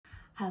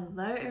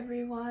Hello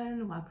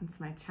everyone, welcome to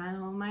my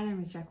channel. My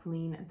name is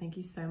Jacqueline and thank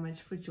you so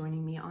much for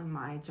joining me on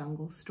my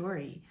jungle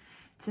story.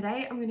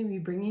 Today I'm going to be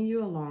bringing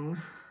you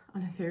along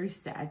on a very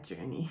sad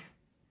journey.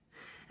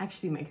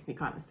 Actually makes me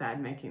kind of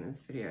sad making this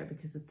video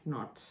because it's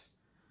not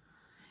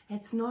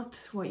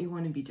what you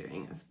want to be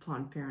doing as a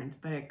plant parent,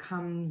 but it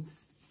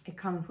comes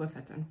with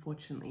it,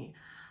 unfortunately.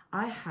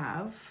 I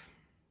have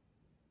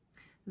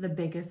the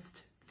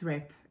biggest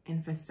thrip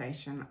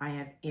infestation I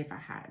have ever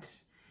had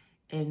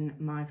in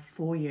my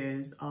 4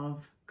 years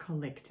of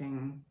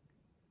collecting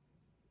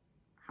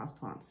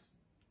houseplants.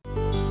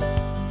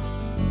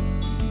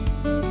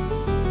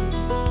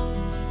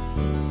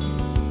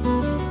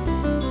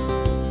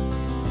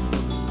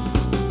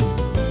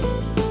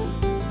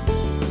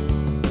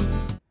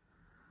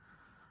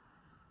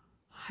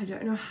 I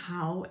don't know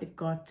how it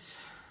got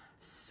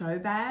so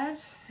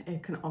bad.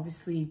 It can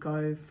obviously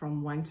go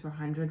from 1 to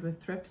 100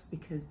 with thrips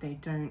because you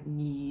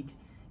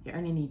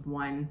only need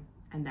one,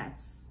 and that's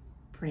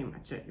pretty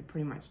much it. You're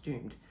pretty much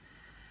doomed.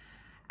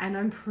 And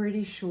I'm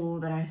pretty sure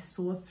that I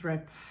saw a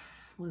thrip,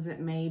 was it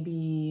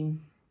maybe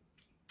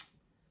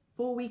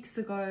 4 weeks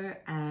ago,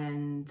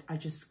 and I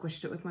just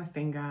squished it with my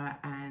finger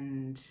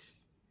and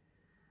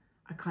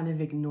I kind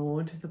of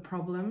ignored the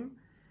problem,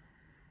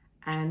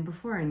 and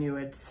before I knew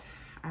it,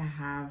 I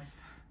have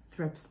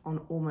thrips on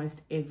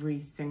almost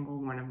every single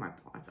one of my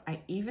plants. I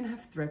even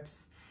have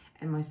thrips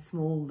in my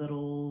small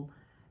little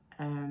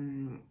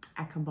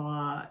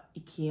Akaba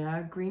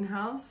IKEA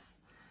greenhouse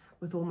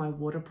with all my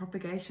water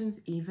propagations.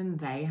 Even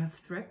they have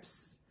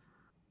thrips.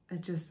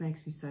 It just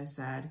makes me so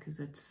sad because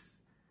it's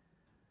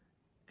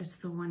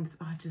the one,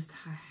 I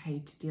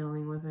hate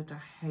dealing with it.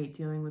 I hate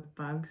dealing with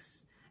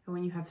bugs. And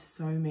when you have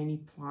so many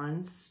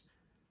plants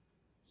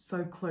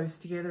so close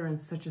together in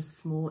such a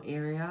small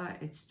area,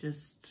 it's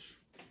just,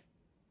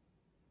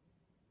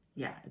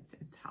 yeah,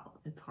 it's hell.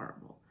 It's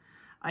horrible.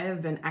 I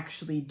have been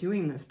actually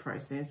doing this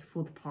process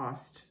for the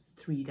past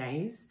 3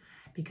 days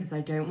because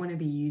I don't want to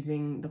be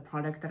using the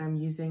product that I'm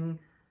using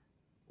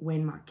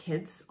when my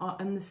kids are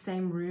in the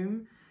same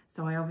room.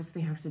 So I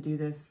obviously have to do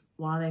this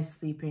while they're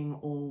sleeping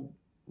or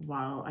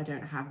while I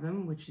don't have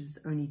them, which is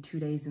only 2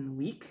 days in the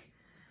week.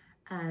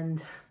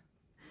 And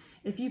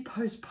if you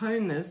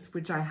postpone this,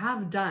 which I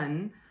have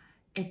done,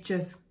 it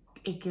gets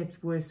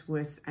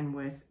worse and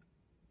worse.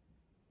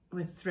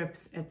 With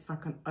thrips, it's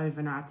like an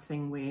overnight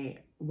thing where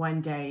one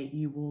day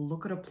you will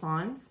look at a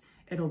plant,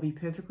 it'll be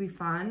perfectly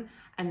fine,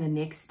 and the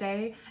next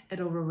day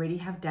it'll already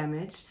have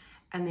damage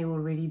and there will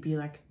already be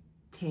like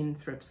 10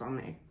 thrips on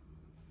there.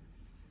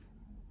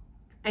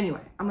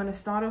 Anyway, I'm going to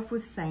start off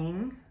with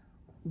saying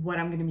what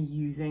I'm going to be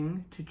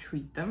using to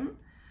treat them.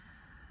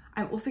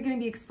 I'm also going to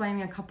be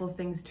explaining a couple of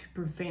things to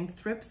prevent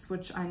thrips,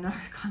 which I know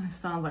kind of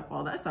sounds like,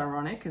 well, that's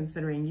ironic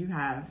considering you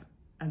have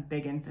a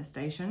big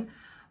infestation.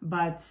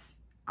 But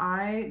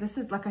this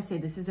is, like I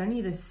said, this is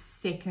only the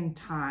second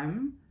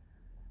time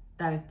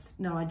that it's,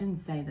 no, I didn't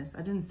say this.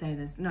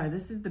 No,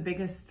 this is the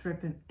biggest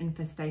thrip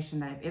infestation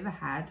that I've ever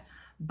had,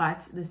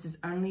 but this is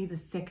only the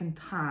second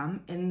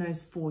time in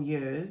those 4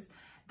 years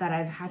that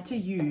I've had to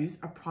use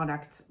a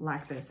product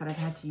like this, that I've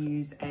had to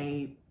use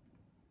the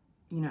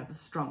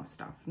strong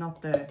stuff,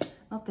 not the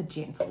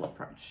gentle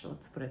approach,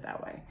 let's put it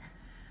that way.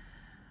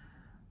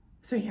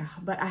 So yeah,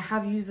 but I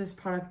have used this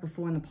product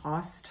before in the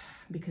past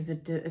because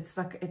it's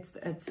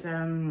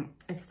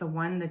the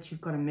one that you've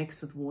got to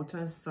mix with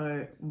water.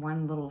 So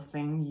one little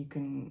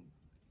thing,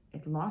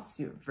 it lasts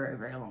you a very,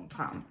 very long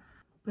time.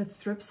 But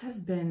thrips has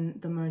been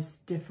the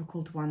most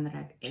difficult one that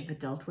I've ever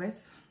dealt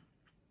with.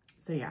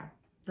 So yeah,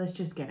 let's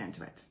just get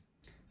into it.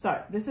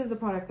 So this is the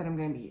product that I'm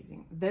going to be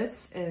using.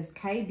 This is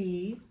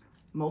KB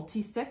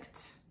Multi-Sect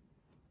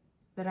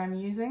that I'm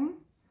using.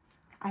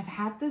 I've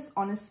had this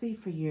honestly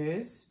for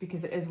years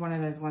because it is one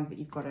of those ones that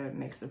you've got to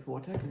mix with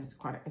water because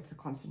it's a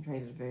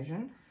concentrated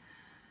version.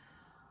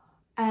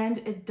 And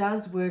it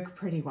does work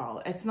pretty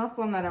well. It's not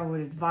one that I would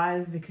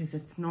advise because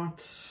it's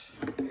not,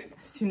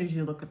 as soon as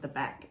you look at the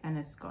back and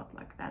it's got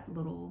like that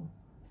little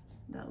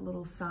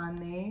sign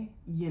there,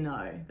 you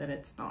know that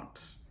it's not,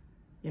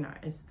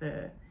 it's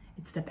the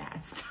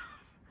bad stuff.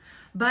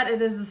 But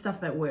it is the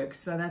stuff that works,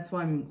 so that's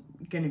why I'm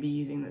going to be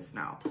using this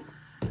now.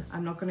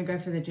 I'm not going to go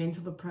for the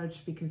gentle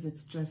approach because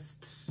it's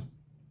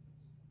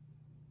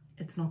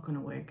not going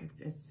to work.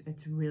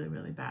 It's really,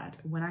 really bad.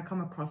 When I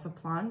come across a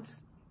plant,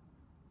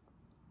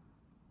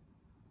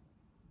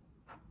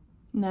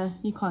 no,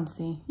 you can't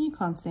see.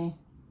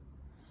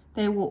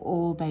 They were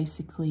all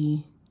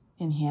basically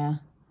in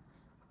here,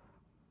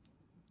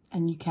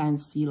 and you can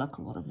see like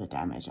a lot of the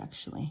damage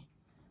actually.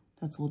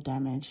 That's all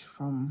damage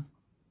from,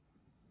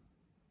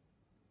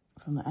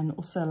 and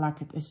also like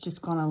it's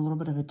just gone a little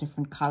bit of a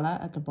different color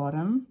at the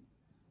bottom.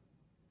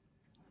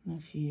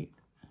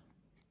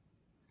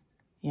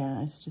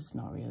 Yeah, it's just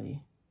not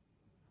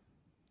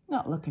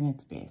looking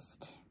its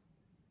best.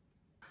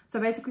 So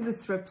basically the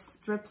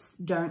thrips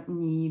don't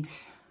need,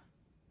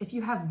 if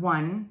you have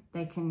one,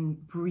 they can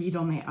breed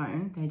on their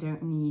own. You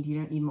don't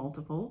need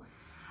multiple.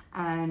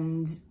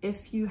 And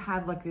if you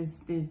have like there's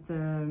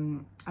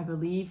the I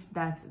believe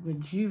that the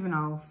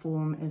juvenile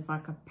form is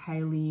like a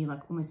paley,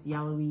 like almost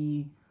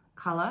yellowy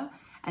color,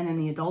 and then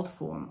the adult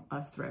form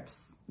of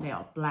thrips, they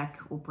are black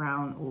or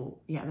brown, or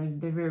yeah,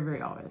 they're very,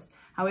 very obvious.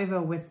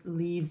 However, with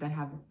leaves that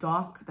are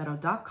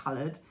dark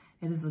colored,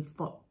 it is a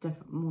lot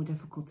more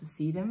difficult to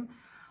see them,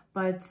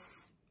 but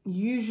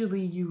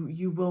usually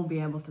you will be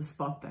able to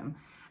spot them.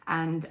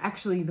 And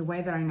actually the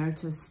way that I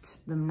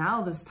noticed them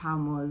now this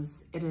time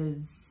was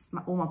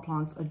all my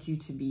plants are due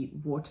to be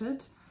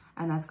watered,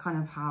 and that's kind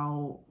of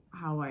how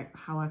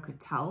I could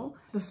tell.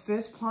 The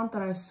first plant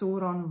that I saw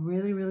it on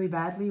really, really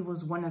badly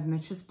was one of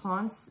Mitch's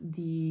plants,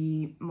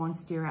 the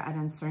Monstera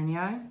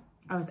adansonii.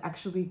 I was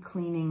actually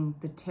cleaning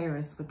the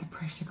terrace with the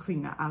pressure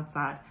cleaner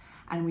outside,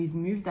 and we've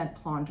moved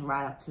that plant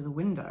right up to the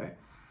window.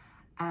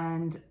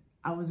 And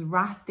I was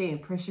right there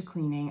pressure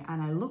cleaning,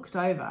 and I looked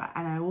over,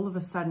 and all of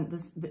a sudden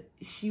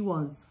she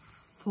was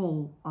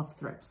full of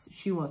thrips.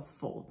 She was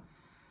full.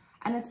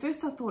 And at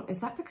first I thought, is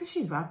that because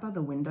she's right by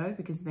the window?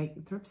 Because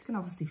thrips can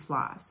obviously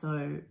fly.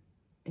 So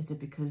is it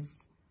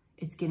because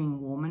it's getting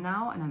warmer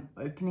now and I'm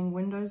opening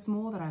windows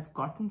more that I've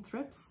gotten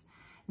thrips?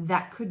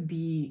 That could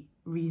be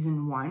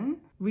reason one.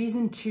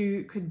 Reason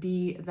two could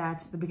be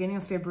that the beginning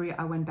of February,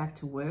 I went back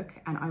to work,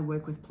 and I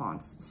work with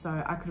plants. So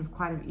I could have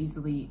quite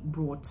easily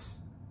brought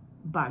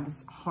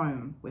bugs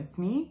home with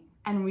me.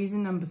 And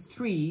reason number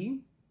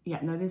three,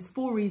 there's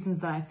 4 reasons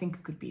that I think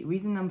it could be.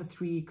 Reason number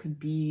 3 could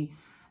be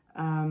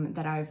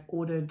that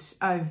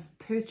I've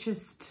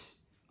purchased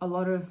a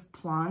lot of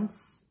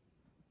plants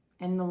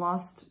in the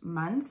last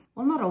month.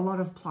 Well, not a lot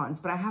of plants,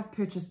 but I have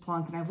purchased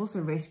plants, and I've also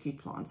rescued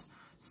plants.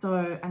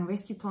 And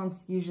rescue plants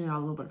usually are a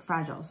little bit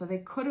fragile. So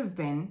there could have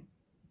been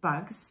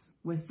bugs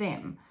with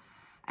them.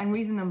 And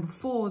reason number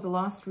 4, the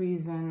last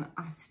reason,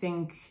 I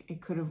think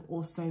it could have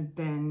also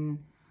been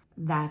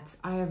that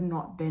I have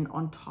not been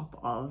on top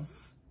of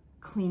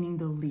cleaning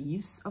the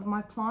leaves of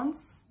my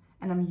plants.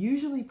 And I'm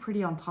usually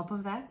pretty on top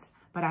of that,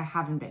 but I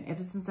haven't been.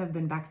 Ever since I've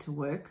been back to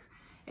work,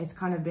 it's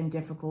kind of been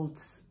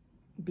difficult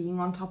being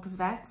on top of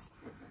that,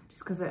 just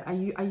because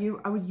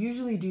I would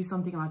usually do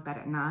something like that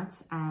at night,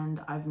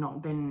 and I've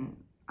not been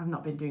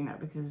doing that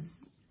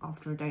because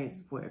after a day's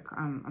work,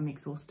 I'm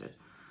exhausted.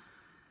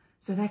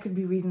 So that could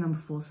be reason number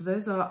 4. So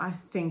those are, I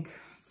think,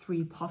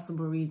 3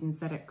 possible reasons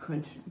that it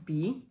could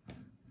be.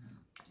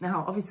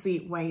 Now,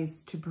 obviously,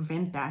 ways to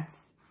prevent that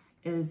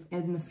is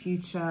in the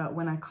future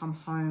when I come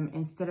home,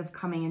 instead of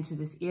coming into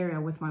this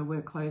area with my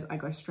work clothes, I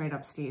go straight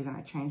upstairs and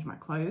I change my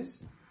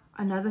clothes.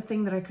 Another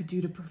thing that I could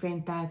do to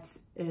prevent that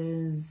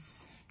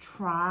is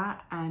try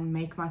and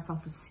make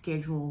myself a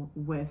schedule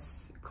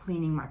with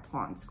cleaning my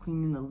plants,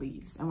 cleaning the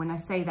leaves. And when I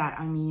say that,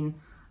 I mean,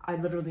 I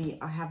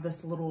have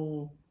this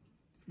little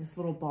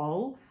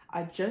bowl.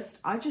 I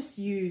just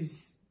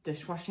use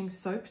dishwashing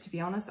soap, to be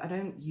honest. I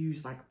don't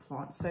use like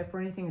plant soap or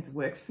anything. It's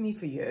worked for me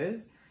for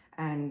years,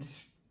 and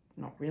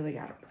not really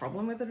got a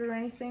problem with it or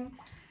anything.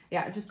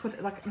 Yeah, I just put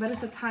it like, but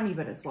it's a tiny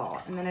bit as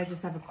well. And then I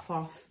just have a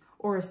cloth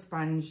or a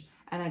sponge,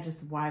 and I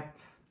just wipe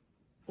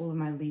all of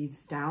my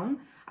leaves down.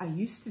 I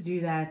used to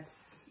do that.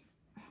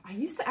 I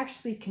used to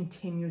actually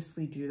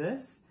continuously do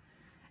this,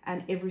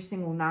 and every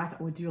single night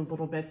I would do a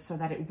little bit so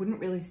that it wouldn't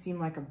really seem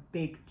like a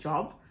big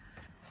job,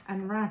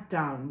 and write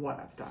down what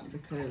I've done,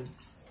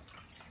 because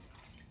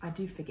I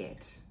do forget.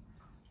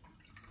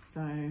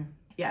 So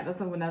yeah,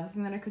 that's another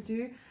thing that I could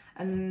do.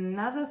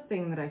 Another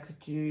thing that I could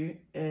do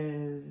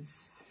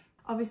is,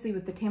 obviously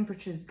with the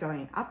temperatures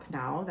going up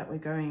now that we're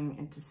going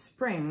into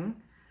spring,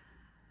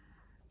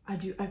 I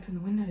do open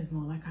the windows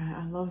more. Like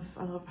I love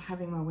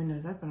having my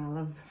windows open. I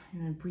love,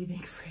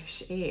 breathing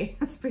fresh air,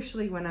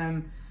 especially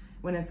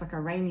when it's like a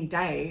rainy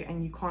day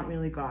and you can't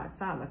really go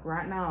outside. Like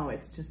right now,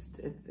 it's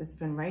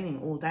been raining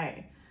all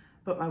day,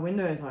 but my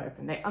windows are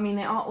open. They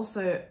are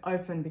also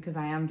open because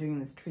I am doing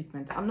this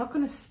treatment. I'm not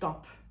going to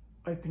stop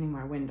opening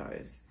my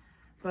windows,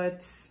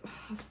 but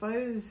I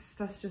suppose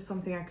that's just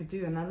something I could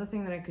do. Another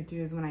thing that I could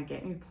do is when I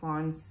get new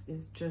plants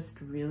is just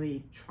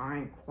really try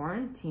and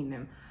quarantine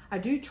them. I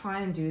do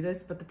try and do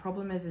this, but the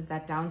problem is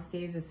that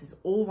downstairs, this is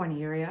all one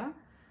area,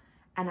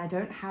 and I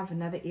don't have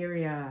another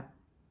area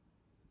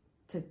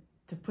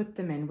to put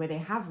them in where they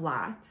have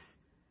lights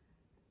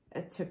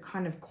to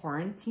kind of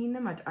quarantine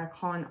them. I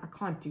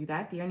can't do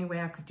that. The only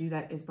way I could do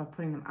that is by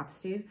putting them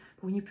upstairs.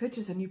 But when you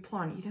purchase a new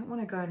plant, you don't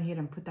want to go ahead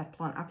and put that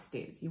plant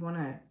upstairs. You want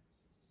to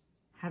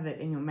have it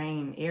in your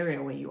main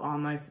area where you are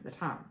most of the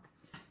time.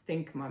 I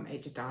think my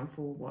major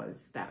downfall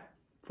was that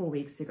 4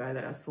 weeks ago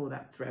that I saw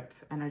that thrip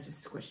and I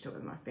just squished it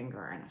with my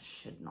finger, and I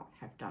should not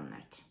have done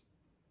that.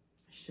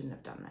 I shouldn't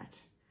have done that.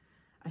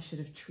 I should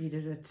have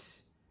treated it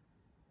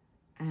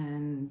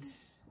and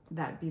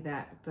that'd be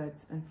that. But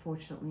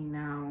unfortunately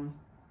now,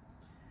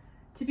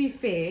 to be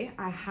fair,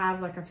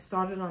 I've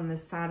started on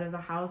this side of the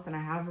house and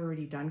I have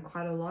already done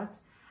quite a lot.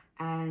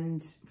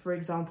 And for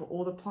example,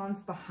 all the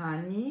plants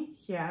behind me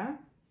here,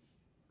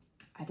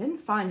 I didn't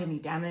find any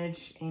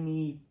damage,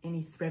 any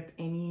thrip,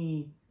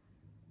 any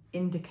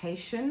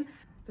indication,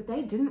 but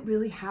they didn't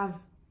really have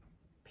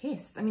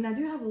pests. I mean, I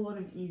do have a lot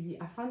of easy,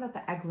 I find that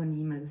the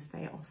aglaonemas,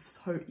 they are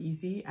so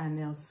easy and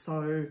they're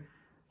so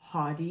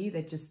hardy.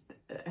 They just,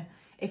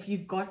 if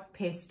you've got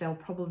pests, they'll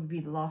probably be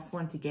the last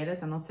one to get it.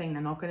 I'm not saying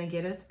they're not going to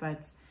get it,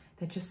 but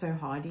they're just so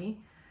hardy.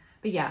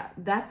 But yeah,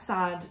 that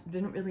side,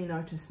 didn't really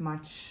notice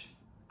much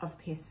of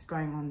pests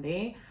going on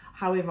there.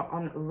 However,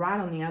 right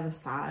on the other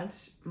side,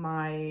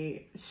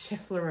 my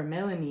Schefflera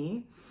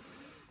Melanie,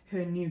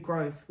 her new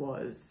growth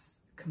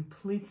was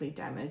completely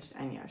damaged,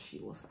 and yeah, she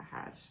also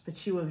had, but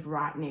she was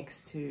right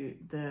next to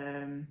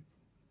the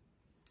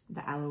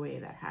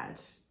aloe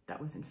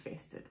that was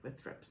infested with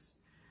thrips.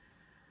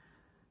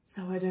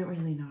 So I don't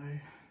really know.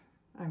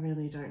 I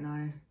really don't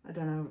know. I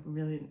don't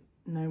really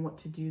know what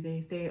to do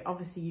there.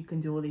 Obviously you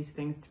can do all these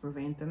things to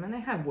prevent them, and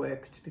they have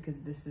worked, because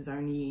this is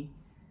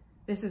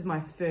my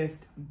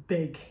first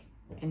big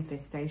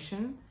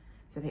infestation,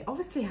 so they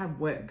obviously have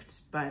worked.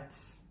 But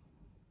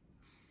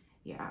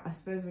yeah, I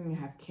suppose when you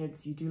have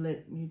kids, you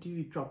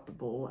do drop the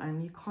ball,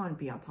 and you can't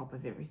be on top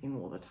of everything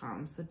all the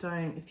time. So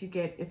if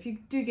you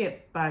do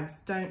get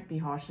bugs, don't be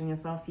harsh on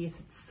yourself. Yes,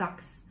 it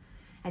sucks,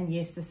 and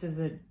yes, this is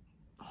a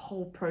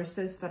whole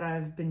process that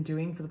I've been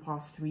doing for the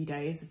past 3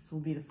 days. This will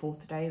be the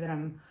 4th day that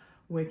I'm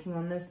working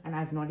on this, and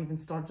I've not even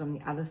started on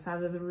the other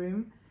side of the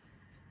room.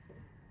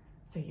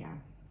 So yeah,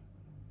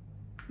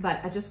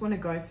 but I just want to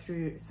go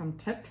through some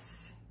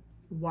tips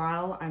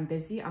while I'm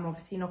busy. I'm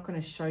obviously not going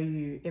to show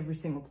you every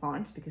single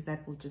plant, because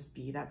that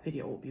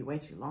video will be way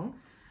too long,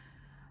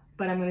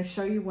 but I'm going to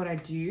show you what I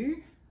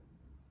do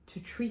to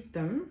treat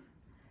them,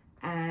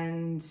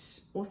 and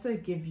also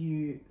give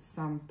you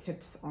some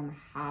tips on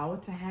how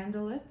to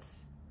handle it.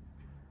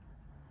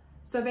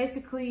 So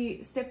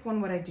basically, step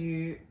 1, what I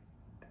do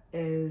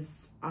is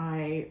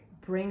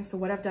so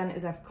what I've done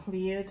is I've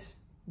cleared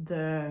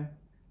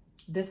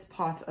this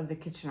part of the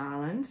kitchen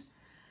island,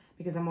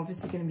 because I'm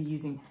obviously going to be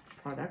using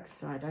product,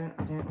 so I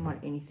don't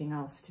want anything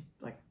else to,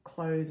 like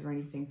clothes or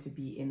anything, to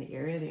be in the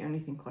area. The only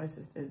thing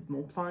closest is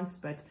more plants,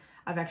 but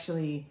I've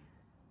actually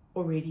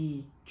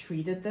already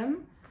treated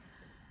them.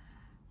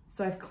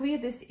 So I've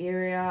cleared this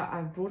area.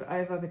 I've brought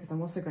over, because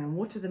I'm also going to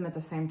water them at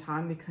the same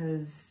time,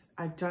 because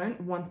I don't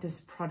want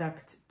this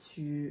product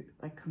to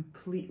like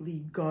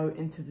completely go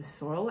into the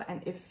soil.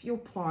 And if your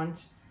plant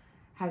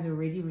has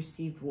already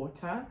received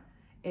water,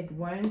 it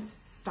won't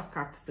suck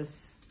up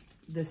this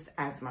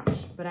as much.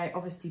 But I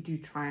obviously do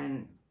try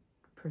and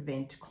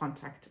prevent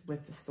contact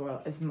with the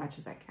soil as much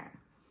as I can.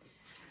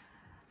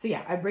 So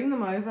yeah, I bring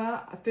them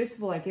over. First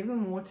of all, I give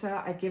them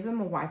water. I give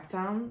them a wipe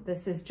down.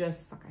 This is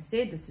just, like I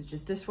said, this is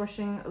just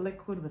dishwashing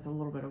liquid with a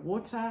little bit of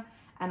water,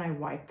 and I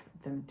wipe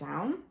them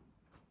down.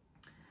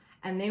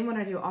 And then what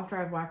I do after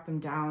I've wiped them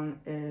down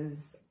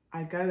is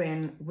I go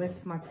in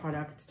with my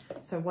product.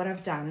 So what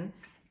I've done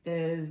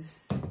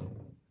is,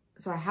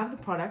 so I have the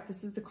product.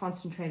 This is the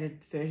concentrated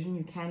version.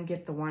 You can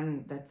get the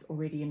one that's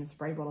already in a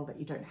spray bottle that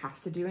you don't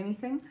have to do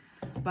anything.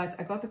 But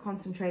I got the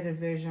concentrated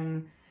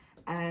version,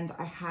 and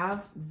I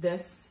have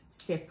this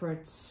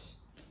separate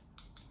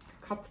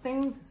cup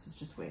thing. This was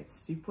just where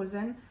soup was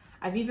in.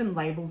 I've even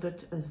labeled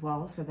it as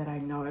well, so that I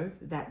know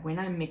that when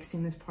I'm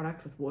mixing this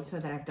product with water,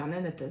 that I've done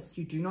it at this.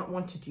 You do not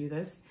want to do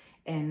this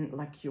in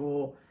like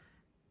your,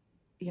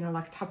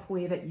 like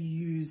Tupperware that you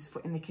use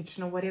in the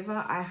kitchen or whatever.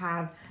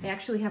 I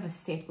actually have a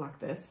set like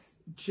this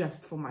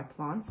just for my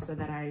plants, so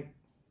that I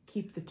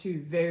keep the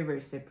two very,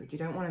 very separate. You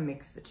don't want to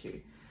mix the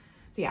two.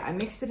 So yeah, I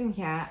mixed it in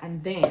here,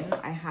 and then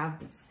I have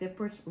this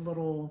separate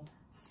little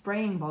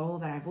spraying bottle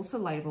that I've also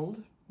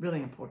labeled,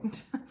 really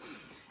important,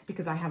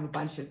 because I have a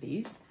bunch of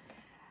these.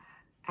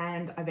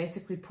 And I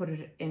basically put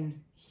it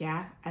in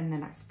here, and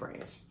then I spray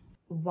it.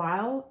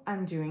 While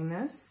I'm doing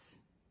this,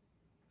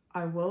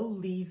 I will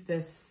leave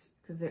this,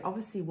 because there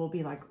obviously will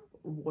be like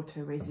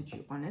water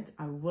residue on it.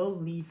 I will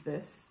leave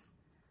this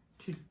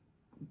to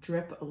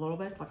drip a little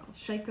bit, like I'll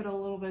shake it a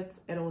little bit,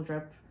 it'll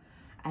drip,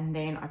 and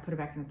then I put it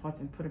back in the pot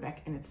and put it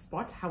back in its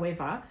spot.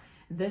 However,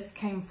 this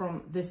came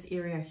from this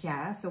area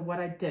here. So what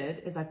I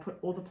did is I put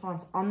all the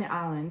plants on the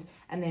island,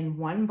 and then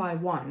one by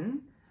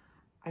one,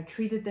 I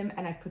treated them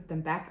and I put them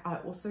back. I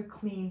also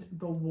cleaned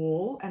the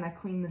wall, and I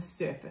cleaned the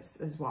surface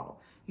as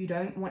well. You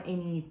don't want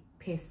any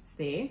pests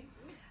there.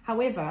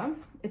 However,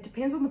 it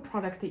depends on the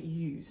product that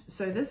you use.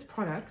 So this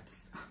product,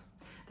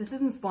 this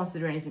isn't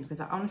sponsored or anything, because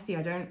honestly,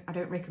 I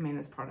don't recommend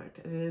this product.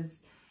 It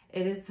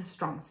is the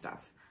strong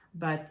stuff,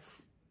 but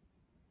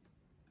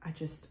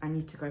I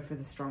need to go for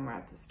the strong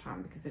route this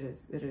time, because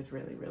it is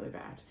really, really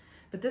bad.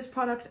 But this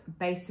product,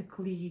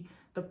 basically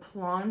the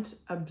plant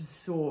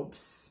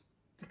absorbs,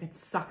 like it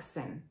sucks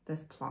in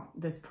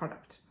this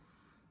product,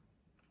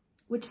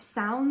 which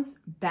sounds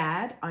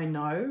bad, I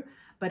know,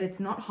 but it's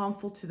not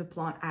harmful to the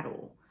plant at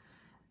all.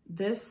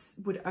 This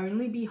would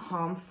only be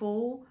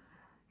harmful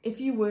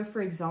if you were,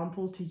 for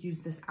example, to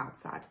use this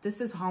outside. This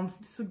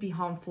would be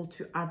harmful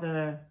to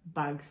other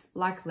bugs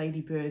like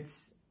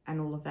ladybirds and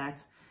all of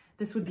that.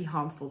 This would be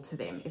harmful to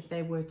them. If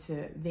they were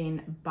to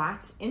then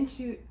bite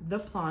into the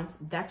plant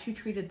that you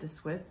treated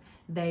this with,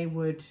 they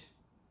would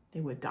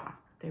die.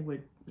 They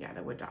would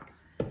die.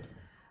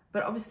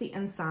 But obviously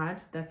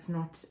inside, that's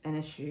not an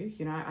issue.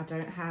 You know, I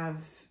don't have,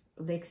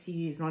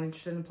 Lexi is not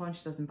interested in the plants.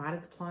 She doesn't bite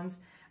at the plants.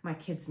 My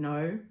kids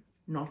know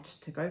not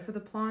to go for the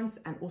plants.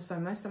 And also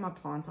most of my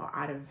plants are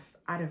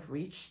out of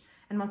reach.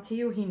 And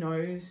Matteo, he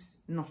knows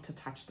not to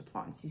touch the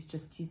plants.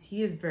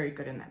 He is very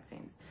good in that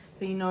sense.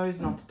 So he knows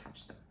not to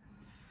touch them.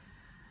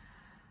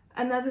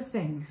 Another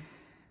thing.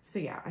 So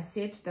yeah, I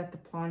said that the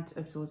plant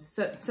absorbs.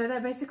 So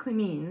that basically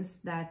means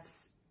that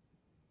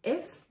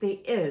if there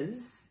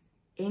is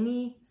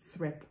any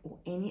thrip or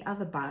any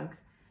other bug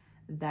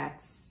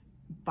that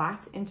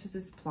bite into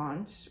this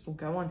plant or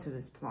go onto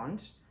this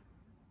plant,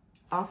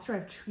 after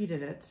I've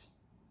treated it,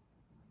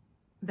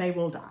 they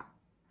will die.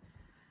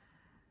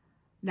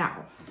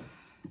 Now,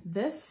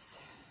 this,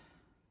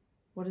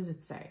 what does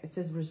it say? It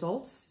says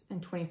results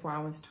in 24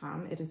 hours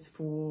time. It is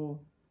for,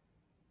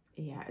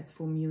 yeah, it's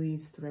for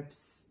mealies,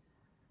 thrips.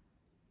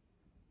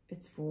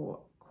 It's for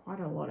quite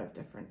a lot of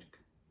different.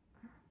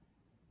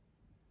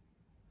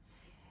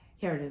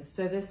 Here it is.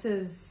 So this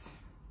is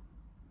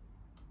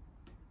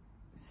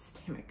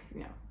systemic.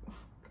 Yeah. Oh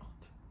God.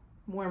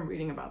 The more I'm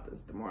reading about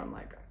this, the more I'm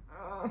like,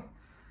 ugh.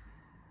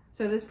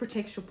 So this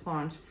protects your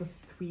plant for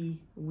 3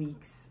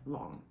 weeks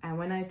long. And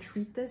when I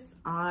treat this,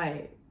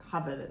 I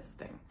cover this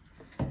thing.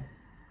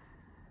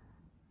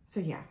 So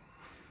yeah,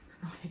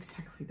 not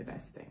exactly the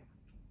best thing.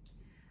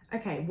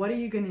 Okay, what are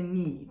you going to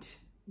need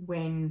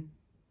when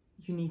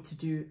you need to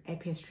do a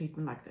pest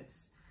treatment like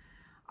this?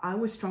 I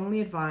would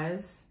strongly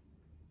advise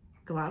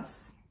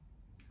gloves.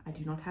 I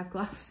do not have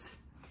gloves.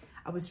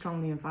 I would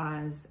strongly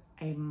advise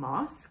a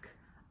mask.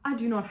 I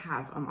do not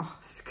have a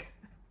mask.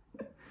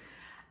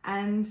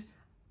 And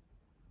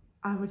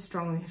I would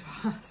strongly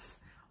advise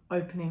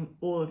opening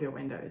all of your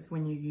windows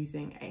when you're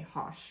using a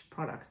harsh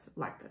product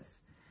like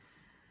this.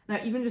 Now,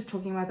 even just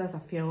talking about this, I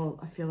feel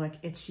like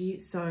itchy.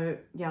 So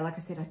yeah, like I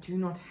said, I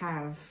don't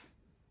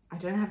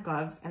have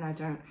gloves and I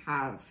don't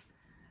have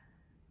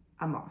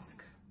a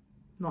mask.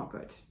 Not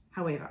good.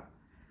 However,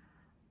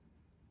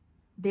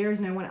 there is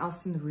no one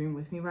else in the room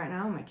with me right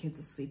now. My kids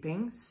are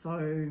sleeping.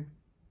 So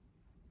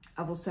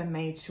I've also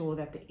made sure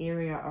that the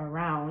area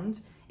around,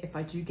 if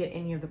I do get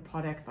any of the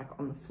product like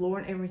on the floor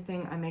and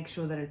everything, I make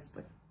sure that it's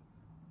like,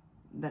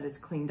 that it's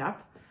cleaned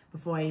up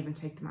before I even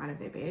take them out of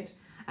their bed.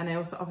 And I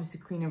also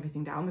obviously clean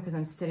everything down because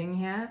I'm sitting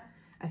here.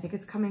 I think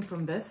it's coming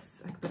from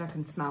this, but I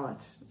can smell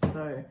it.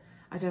 So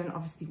I don't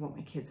obviously want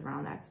my kids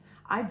around that.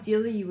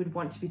 Ideally, you would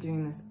want to be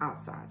doing this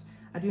outside.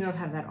 I do not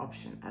have that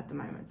option at the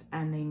moment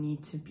and they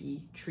need to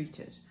be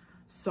treated.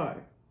 So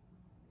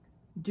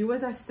do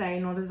as I say,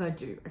 not as I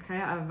do, okay?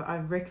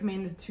 I've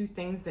recommended 2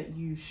 things that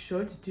you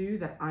should do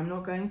that I'm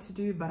not going to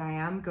do, but I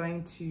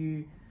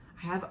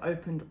have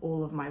opened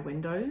all of my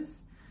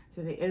windows.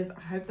 So there is, I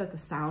hope that the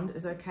sound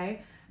is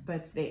okay,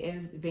 but there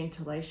is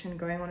ventilation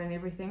going on and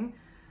everything.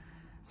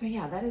 So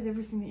yeah, that is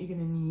everything that you're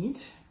gonna need.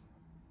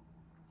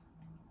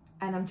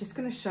 And I'm just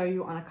gonna show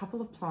you on a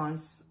couple of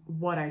plants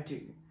what I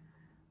do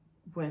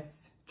with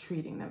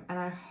treating them. And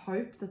I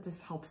hope that this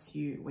helps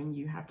you when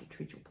you have to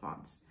treat your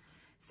plants.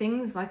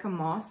 Things like a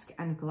mask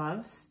and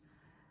gloves,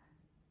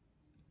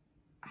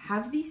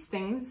 have these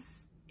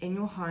things in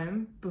your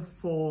home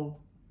before,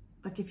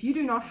 like if you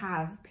do not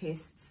have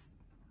pests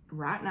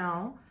right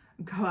now,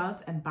 go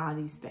out and buy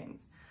these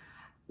things.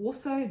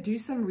 Also, do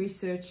some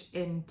research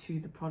into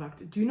the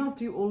product. Do not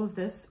do all of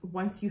this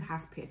once you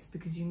have pests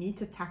because you need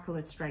to tackle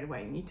it straight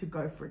away. You need to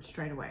go for it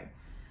straight away.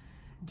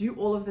 Do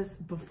all of this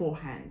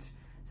beforehand.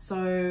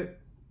 So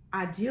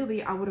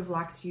ideally, I would have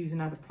liked to use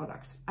another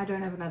product. I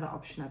don't have another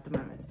option at the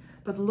moment.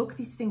 But look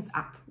these things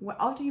up.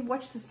 After you've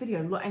watched this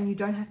video and you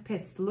don't have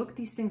pests, look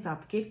these things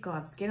up. Get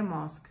gloves, get a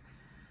mask,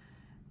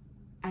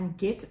 and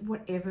get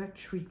whatever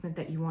treatment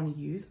that you want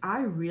to use. I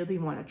really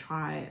want to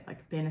try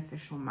like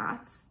beneficial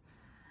mats,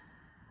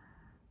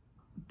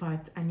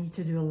 but I need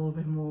to do a little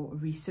bit more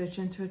research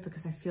into it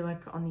because I feel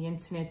like on the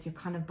internet, you're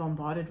kind of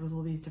bombarded with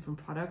all these different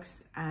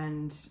products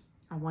and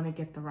I want to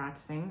get the right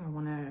thing. I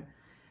want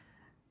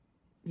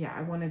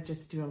to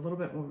just do a little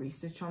bit more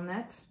research on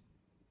that.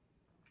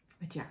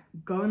 But yeah,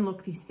 go and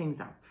look these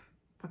things up.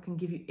 If I can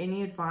give you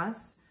any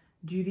advice,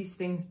 do these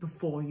things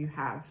before you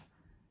have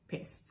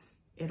pests.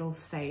 It'll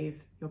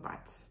save your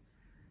butt.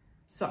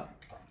 So,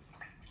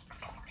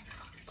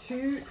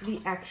 to the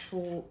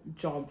actual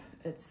job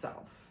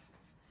itself.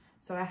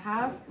 So I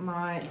have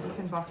my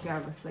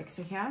Diefenbachia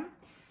reflector here.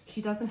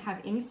 She doesn't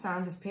have any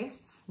signs of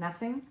pests,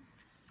 nothing.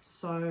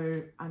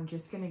 So I'm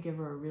just gonna give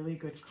her a really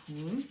good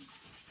clean.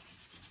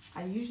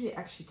 I usually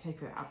actually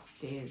take her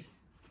upstairs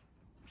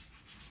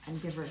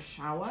and give her a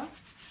shower,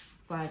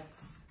 but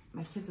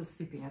my kids are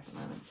sleeping at the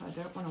moment, so I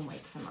don't want to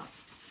wake them up.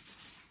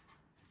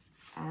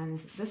 And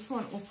this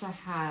one also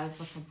has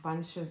like a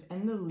bunch of,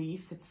 in the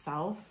leaf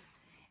itself,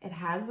 it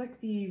has like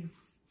these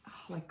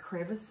like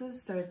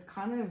crevices, so it's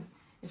kind of,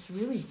 it's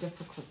really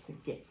difficult to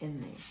get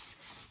in there.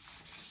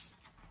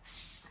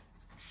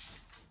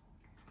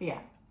 But yeah,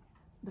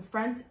 the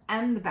front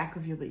and the back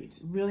of your leaves,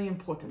 really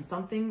important.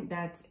 Something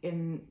that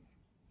in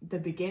the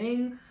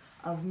beginning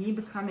of me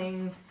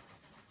becoming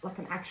like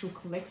an actual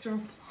collector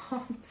of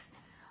plants,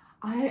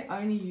 I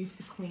only used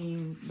to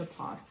clean the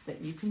parts that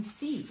you can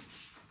see,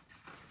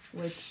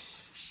 which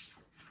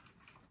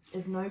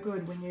is no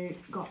good when you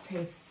got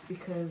pests,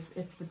 because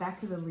it's the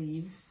back of the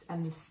leaves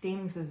and the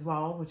stems as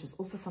well, which is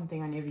also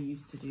something I never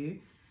used to do.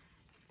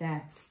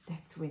 That's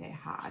where they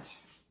hide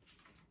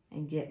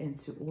and get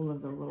into all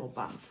of the little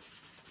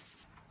bumps.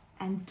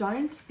 And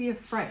don't be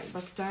afraid,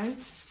 like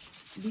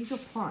these are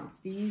plants.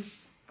 These,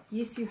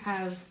 yes, you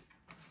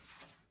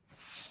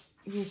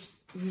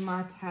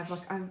might have,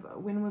 like,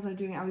 when was I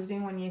doing? I was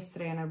doing one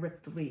yesterday and I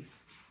ripped the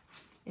leaf.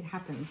 It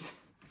happens.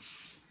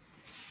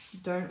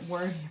 Don't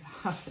worry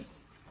about it.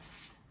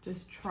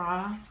 Just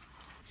try,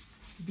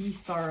 be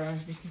thorough,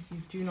 because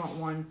you do not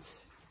want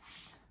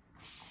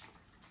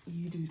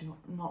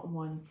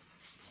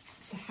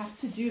to have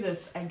to do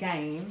this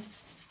again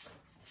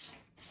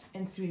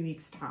in 3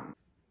 weeks' time.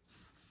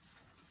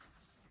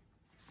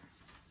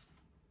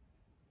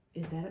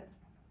 Is that it?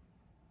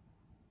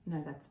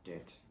 No, that's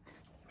dirt.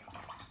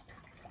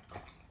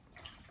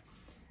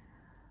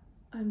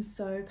 I'm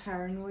so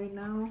paranoid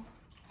now.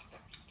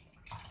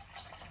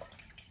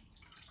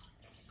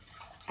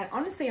 And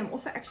honestly, I'm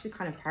also actually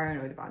kind of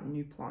paranoid about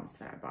new plants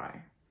that I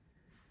buy,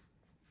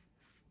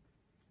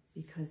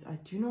 because I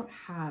do not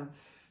have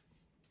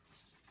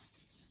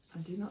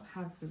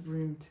the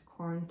room to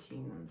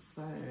quarantine them.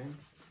 So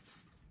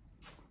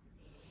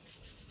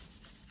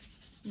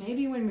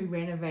maybe when we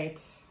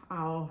renovate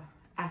our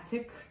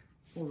attic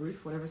or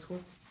roof, whatever it's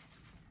called,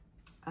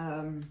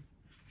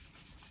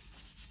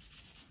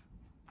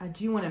 I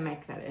do want to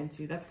make that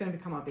into, that's going to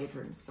become our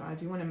bedroom. So I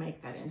do want to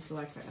make that into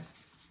like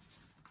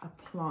a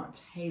plant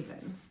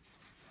haven,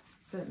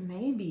 but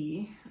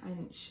maybe I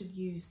should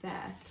use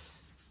that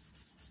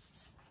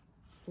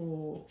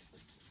for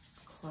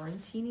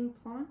quarantining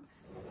plants.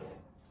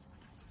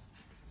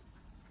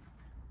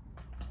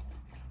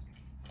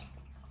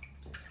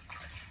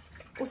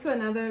 Also,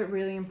 another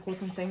really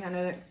important thing, I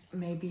know that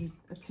maybe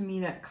to me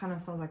that kind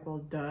of sounds like, well,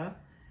 duh,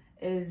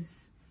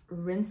 is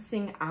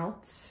rinsing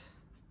out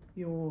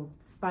your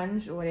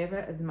sponge or whatever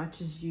as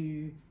much as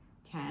you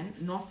can.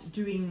 Not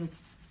doing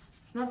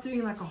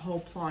like a whole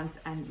plant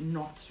and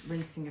not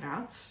rinsing it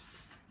out.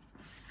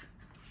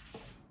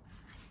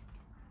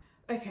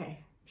 Okay,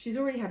 she's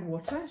already had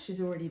water,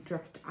 she's already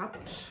dripped out.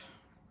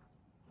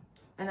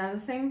 Another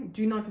thing,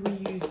 do not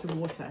reuse the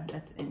water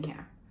that's in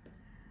here.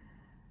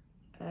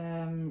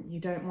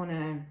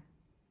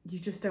 You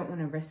just don't want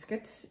to risk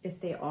it. If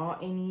there are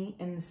any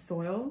in the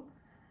soil,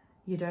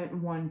 you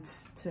don't want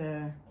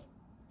to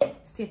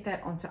set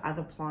that onto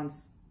other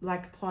plants,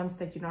 like plants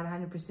that you're not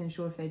 100%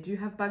 sure if they do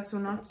have bugs or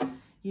not.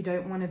 You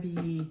don't want to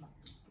be,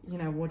 you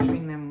know,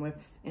 watering them with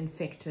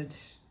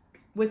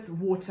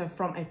water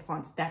from a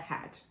plant that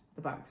had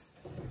the bugs.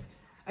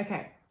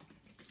 Okay,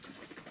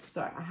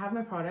 so I have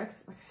my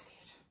products, like I said.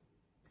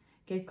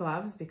 Get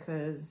gloves,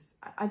 because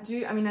I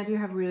do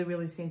have really,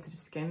 really sensitive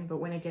skin, but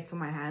when it gets on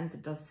my hands,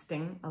 it does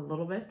sting a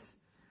little bit.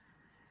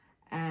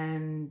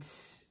 And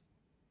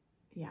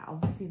yeah,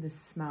 obviously the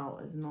smell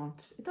is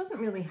not, it doesn't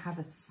really have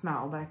a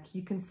smell, like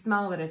you can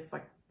smell that it's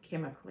like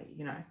chemically,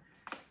 you know.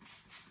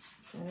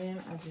 So then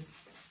I just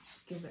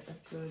give it a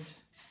good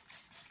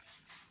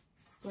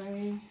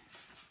spray.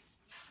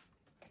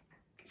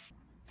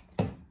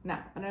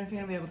 Now, I don't know if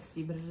you're gonna be able to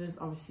see, but it is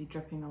obviously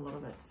dripping a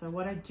little bit. So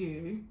what I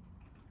do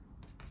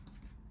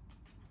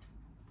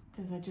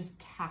is I just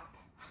tap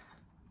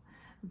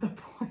the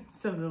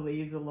points of the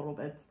leaves a little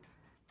bit.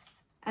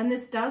 And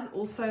this does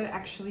also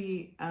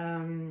actually,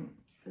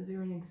 is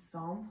there an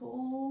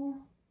example?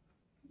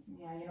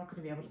 Yeah, you're not going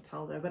to be able to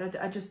tell though,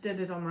 but I just did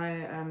it on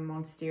my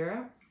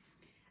Monstera,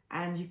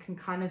 and you can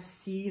kind of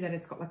see that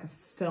it's got like a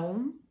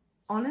film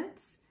on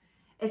it.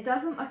 It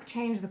doesn't like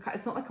change the color,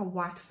 it's not like a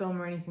white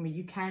film or anything, but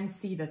you can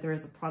see that there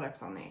is a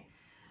product on there.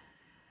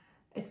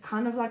 It's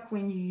kind of like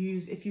when you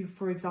use, if you,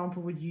 for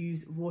example, would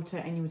use water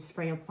and you would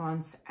spray your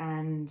plants,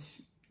 and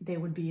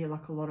there would be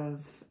like a lot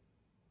of,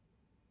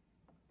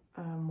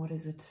 what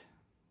is it?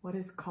 What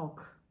is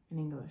caulk in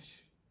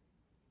English?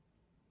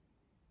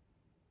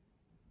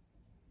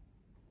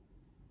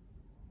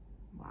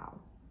 Wow.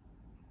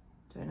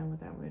 Don't know what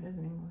that word is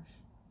in English.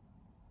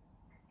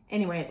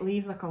 Anyway, it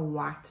leaves like a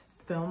white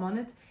film on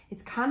it.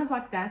 It's kind of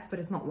like that, but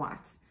it's not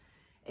white.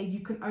 You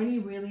can only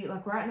really,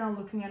 like right now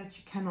looking at it,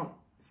 you cannot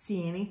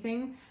see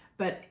anything,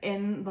 but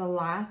in the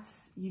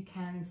lights you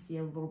can see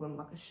a little bit of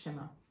like a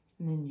shimmer,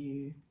 and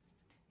then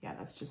yeah,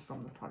 that's just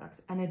from the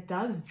product, and it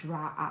does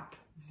dry up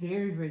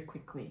very, very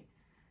quickly.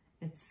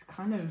 It's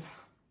kind of,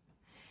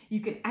 you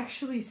can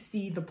actually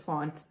see the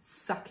plant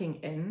sucking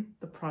in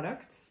the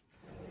product.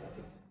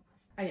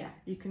 Oh yeah,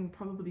 you can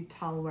probably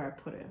tell where I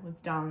put it. It was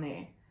down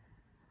there.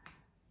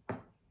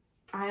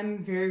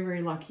 I'm very,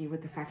 very lucky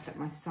with the fact that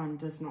my son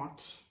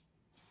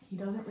he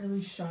doesn't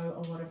really show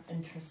a lot of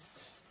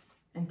interest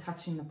in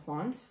touching the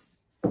plants.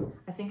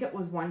 I think it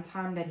was one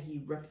time that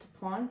he ripped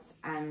plants,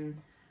 and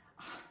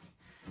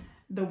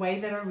the way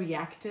that I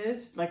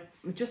reacted, like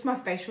just my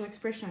facial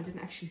expression, I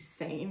didn't actually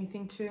say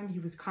anything to him. He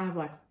was kind of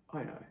like, oh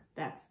no,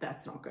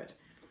 that's not good.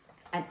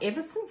 And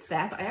ever since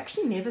that, I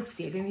actually never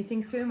said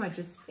anything to him. I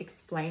just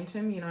explained to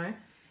him, you know,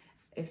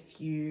 if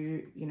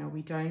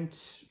we don't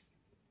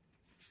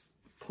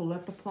pull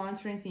at the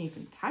plants or anything. You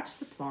can touch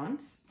the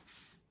plants,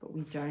 but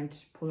we don't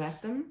pull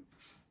at them.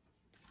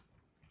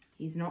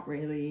 He's not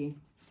really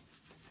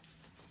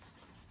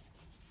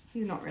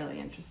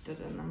interested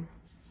in them.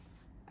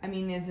 I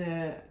mean, there's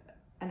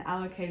an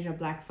alocasia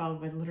black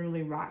velvet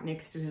literally right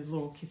next to his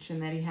little kitchen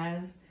that he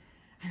has,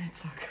 and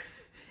it's like,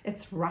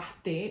 it's right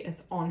there,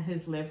 it's on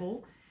his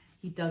level.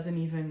 It doesn't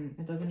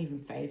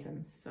even faze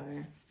him. So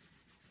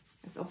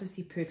it's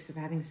obviously perks of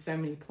having so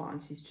many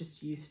plants. He's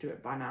just used to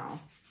it by now.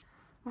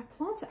 My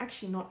plants are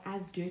actually not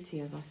as dirty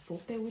as I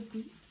thought they would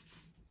be.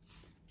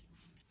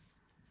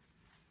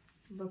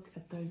 Look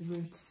at those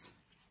roots.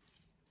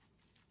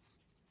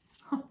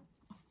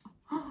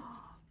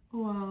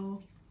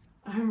 Wow.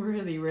 I'm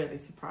really, really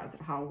surprised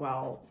at how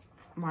well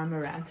my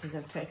Marantas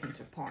have taken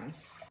to pond.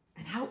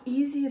 And how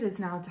easy it is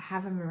now to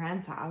have a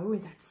Maranta. I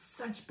always had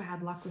such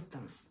bad luck with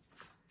them.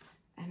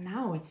 And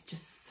now it's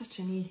just such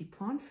an easy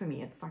plant for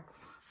me. It's like,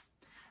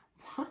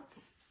 what?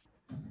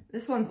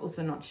 This one's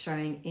also not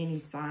showing any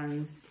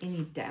signs,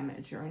 any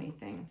damage or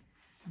anything.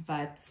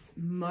 But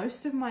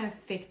most of my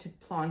affected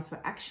plants were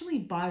actually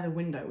by the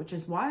window, which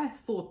is why I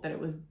thought that it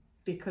was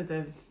because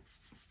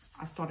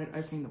I started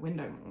opening the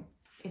window more.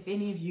 If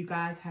any of you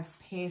guys have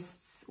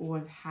pests or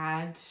have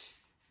had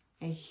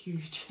a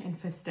huge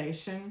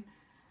infestation,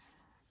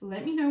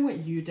 let me know what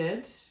you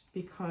did,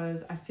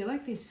 because I feel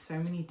like there's so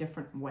many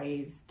different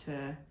ways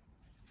to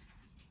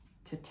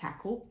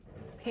tackle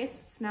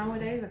pests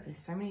nowadays. Like, there's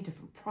so many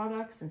different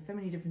products and so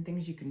many different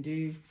things you can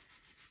do.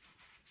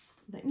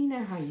 Let me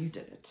know how you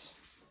did it.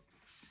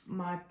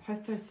 My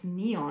pothos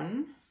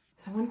neon,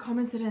 someone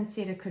commented and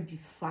said it could be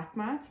flat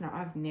mites. Now,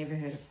 I've never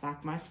heard of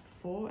flat mites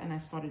before, and I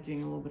started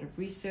doing a little bit of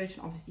research,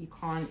 and obviously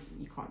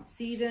you can't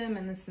see them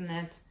and this and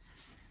that.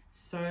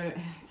 So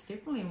it's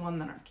definitely one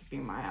that I'm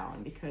keeping my eye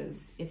on, because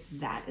if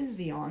that is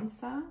the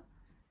answer,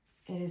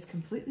 it is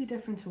completely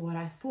different to what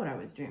I thought I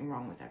was doing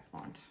wrong with that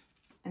plant.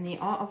 And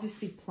there are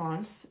obviously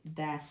plants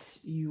that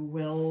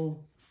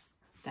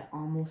are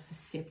more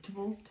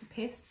susceptible to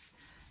pests.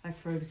 Like,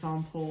 for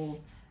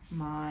example,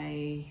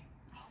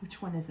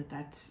 which one is it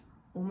that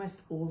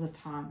almost all the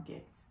time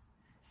gets?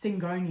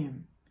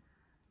 Syngonium.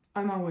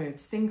 Oh my word,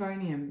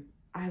 Syngonium.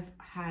 I've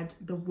had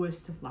the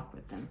worst of luck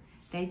with them.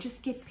 They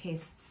just get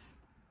pests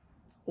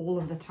all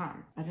of the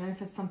time. I don't know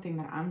if it's something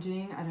that I'm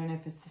doing. I don't know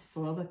if it's the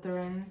soil that they're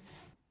in.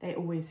 They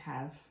always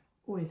have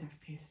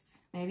pests.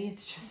 Maybe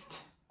it's just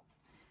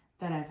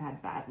that I've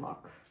had bad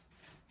luck,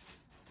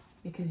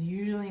 because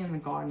usually in the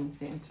garden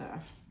center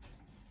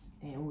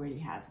they already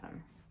have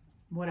them.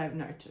 What I've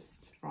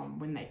noticed from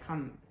when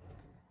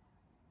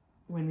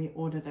we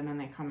order them and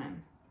they come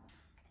in.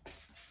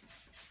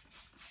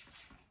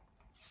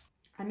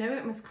 I know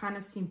it must kind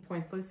of seem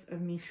pointless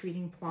of me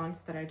treating plants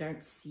that I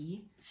don't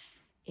see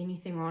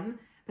anything on,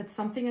 but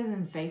something as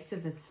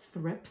invasive as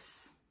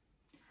thrips,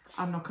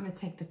 I'm not going to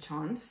take the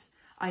chance.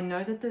 I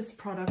know that this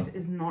product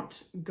is not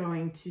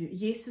going to,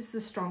 yes, this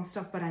is strong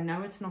stuff, but I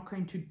know it's not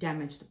going to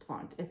damage the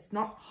plant. It's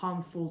not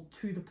harmful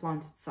to the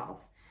plant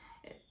itself.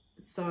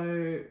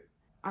 So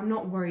I'm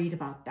not worried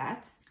about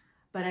that,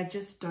 but I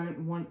just I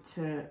don't want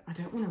to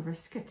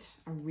risk it.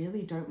 I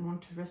really don't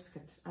want to risk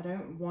it. I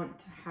don't want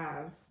to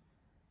have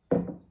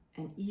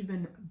an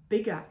even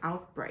bigger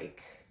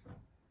outbreak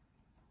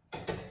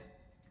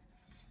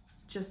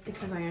just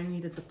because I only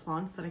did the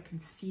plants that I can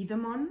see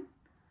them on.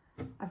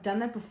 I've done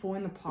that before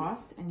in the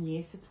past, and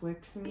yes, it's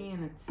worked for me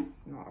and it's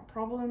not a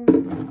problem,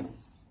 but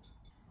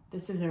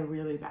this is a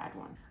really bad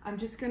one. I'm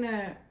just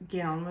gonna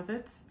get on with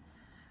it.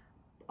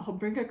 I'll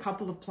bring a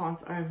couple of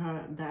plants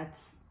over that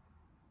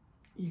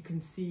you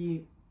can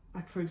see,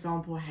 like, for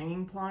example,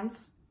 hanging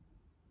plants.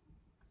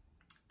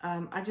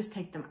 I just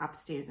take them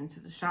upstairs into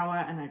the shower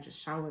and I just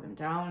shower them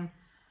down.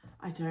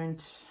 I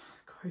don't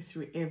go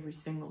through every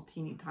single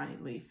teeny tiny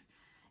leaf.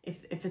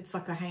 If it's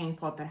like a hanging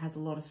plant that has a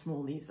lot of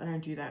small leaves, I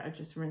don't do that. I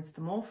just rinse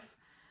them off.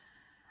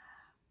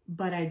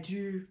 But I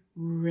do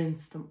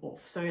rinse them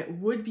off. So it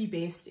would be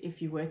best,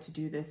 if you were to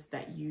do this,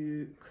 that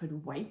you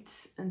could wait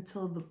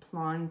until the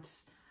plant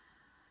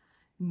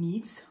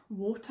needs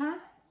water.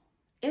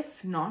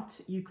 If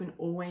not, you can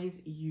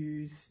always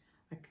use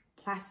like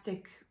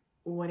plastic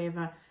or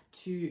whatever,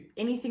 to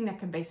anything that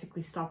can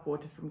basically stop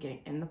water from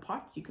getting in the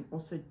pot. You can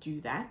also do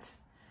that.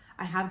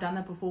 I have done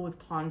that before with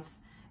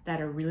plants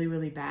that are really,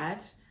 really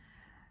bad.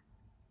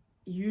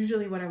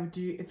 Usually what I would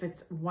do, if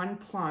it's one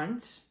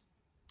plant,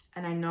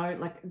 and I know,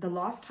 like, the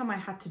last time I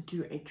had to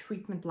do a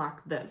treatment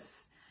like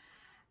this,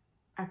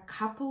 I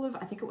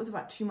think it was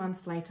about 2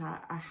 months later,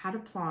 I had a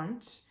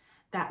plant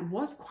that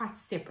was quite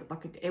separate.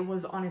 Like, it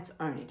was on its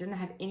own. It didn't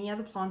have any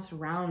other plants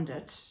around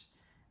it,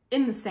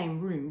 in the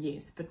same room,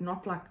 yes, but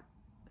not like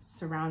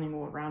surrounding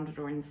or around it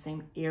or in the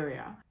same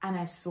area. And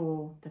I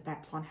saw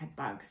that plant had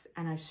bugs,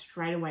 and I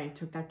straight away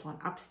took that plant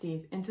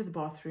upstairs into the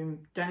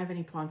bathroom. Don't have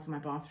any plants in my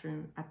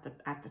bathroom at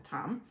the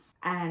time,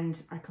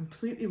 and I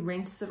completely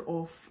rinsed it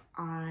off.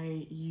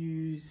 I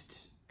used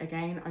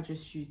again, I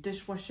just used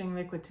dishwashing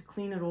liquid to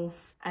clean it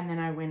off, and then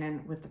I went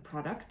in with the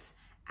product,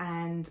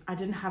 and I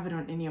didn't have it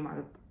on any of my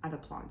other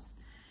plants.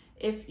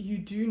 If you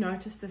do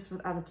notice this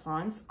with other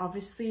plants,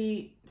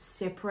 obviously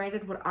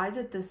separated. What I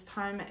did this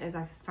time is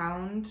I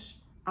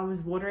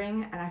was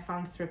watering and I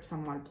found thrips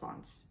on one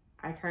plant.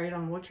 I carried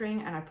on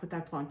watering and I put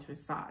that plant to a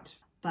side.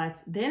 But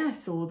then I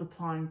saw the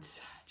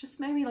plant just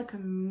maybe like a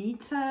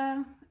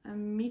meter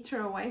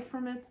away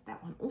from it.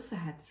 That one also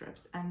had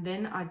thrips. And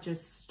then I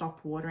just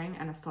stopped watering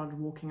and I started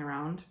walking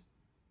around,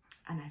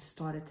 and I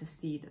started to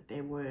see that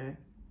there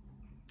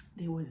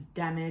was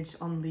damage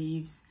on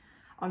leaves,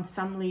 on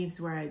some leaves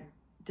where I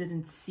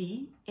didn't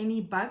see any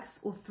bugs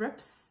or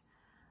thrips,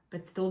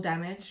 but still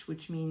damage,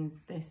 which means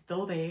they're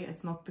still there.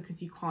 It's not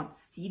because you can't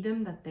see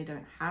them that they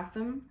don't have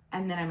them.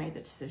 And then I made the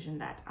decision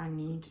that I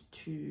need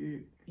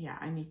to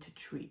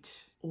treat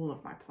all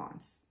of my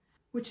plants,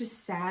 which is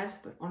sad,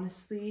 but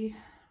honestly,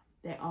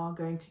 they are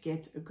going to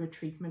get a good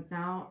treatment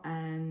now.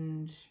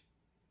 And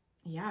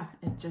yeah,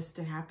 it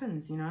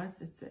happens, you know,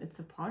 it's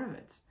a part of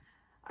it.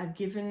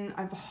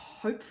 I've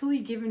hopefully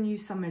given you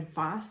some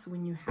advice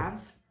when you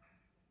have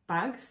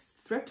bugs.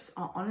 Thrips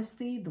are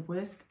honestly the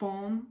worst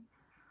form.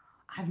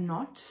 I've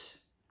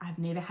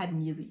never had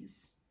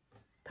mealies.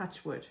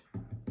 Touch wood.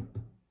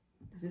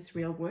 Is this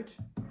real wood?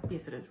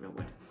 Yes, it is real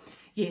wood.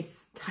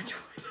 Yes, touch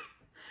wood.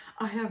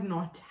 I have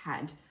not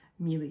had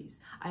mealies.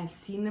 I've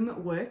seen them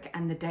at work,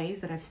 and the days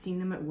that I've seen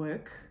them at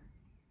work,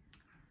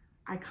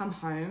 I come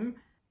home,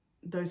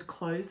 those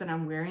clothes that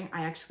I'm wearing,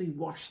 I actually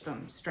wash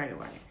them straight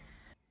away.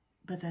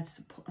 But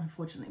that's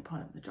unfortunately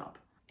part of the job.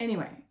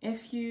 Anyway,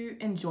 if you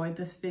enjoyed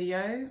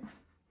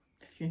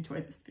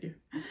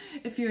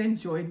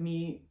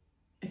me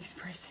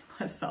expressing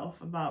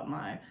myself about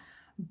my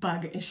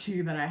bug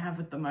issue that I have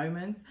at the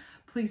moment,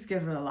 please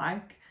give it a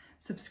like,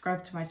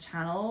 subscribe to my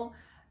channel.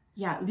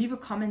 Yeah, leave a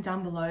comment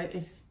down below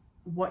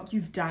what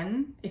you've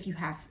done if you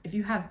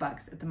have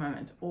bugs at the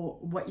moment, or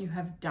what you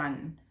have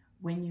done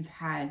when you've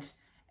had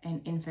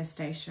an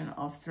infestation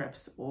of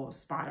thrips or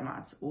spider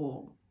mites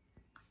or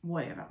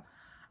whatever.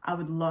 I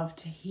would love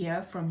to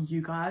hear from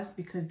you guys,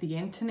 because the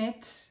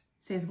internet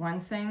says one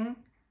thing.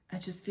 I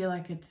just feel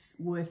like it's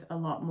worth a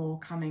lot more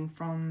coming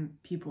from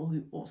people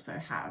who also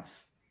have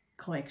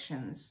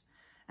collections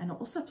and are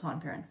also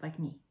plant parents like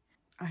me.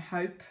 I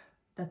hope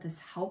that this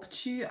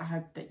helped you. I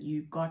hope that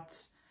you got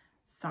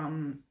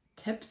some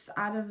tips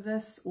out of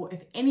this, or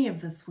if any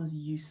of this was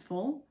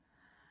useful.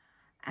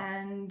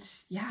 And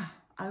yeah,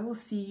 I will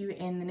see you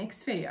in the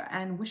next video,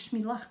 and wish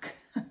me luck.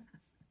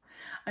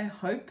 I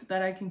hope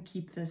that I can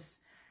keep this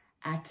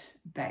at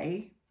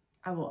bay.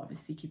 I will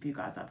obviously keep you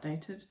guys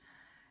updated,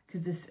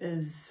 because this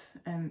is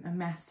a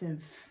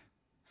massive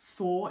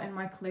sore in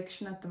my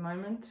collection at the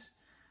moment,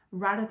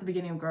 right at the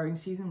beginning of growing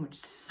season, which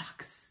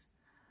sucks,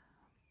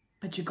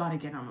 but you gotta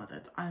get on with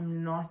it.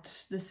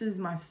 This is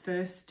my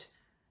first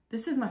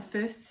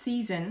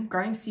season,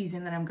 growing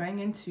season, that I'm going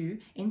into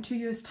in 2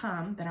 years'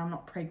 time, that I'm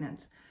not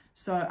pregnant.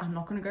 So I'm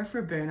not gonna go for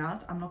a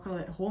burnout. I'm not gonna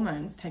let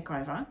hormones take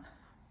over.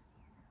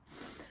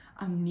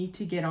 I need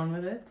to get on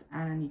with it,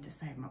 and I need to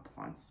save my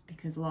plants,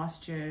 because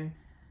last year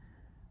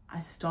I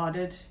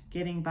started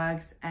getting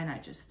bugs and I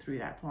just threw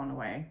that plant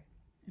away.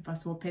 If I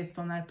saw pests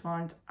on that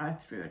plant, I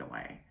threw it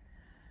away.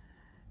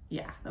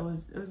 Yeah, it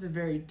was a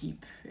very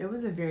deep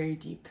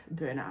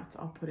burnout,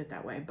 I'll put it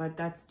that way, but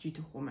that's due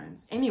to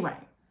hormones. Anyway,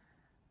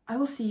 I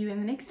will see you in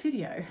the next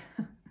video.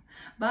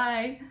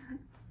 Bye.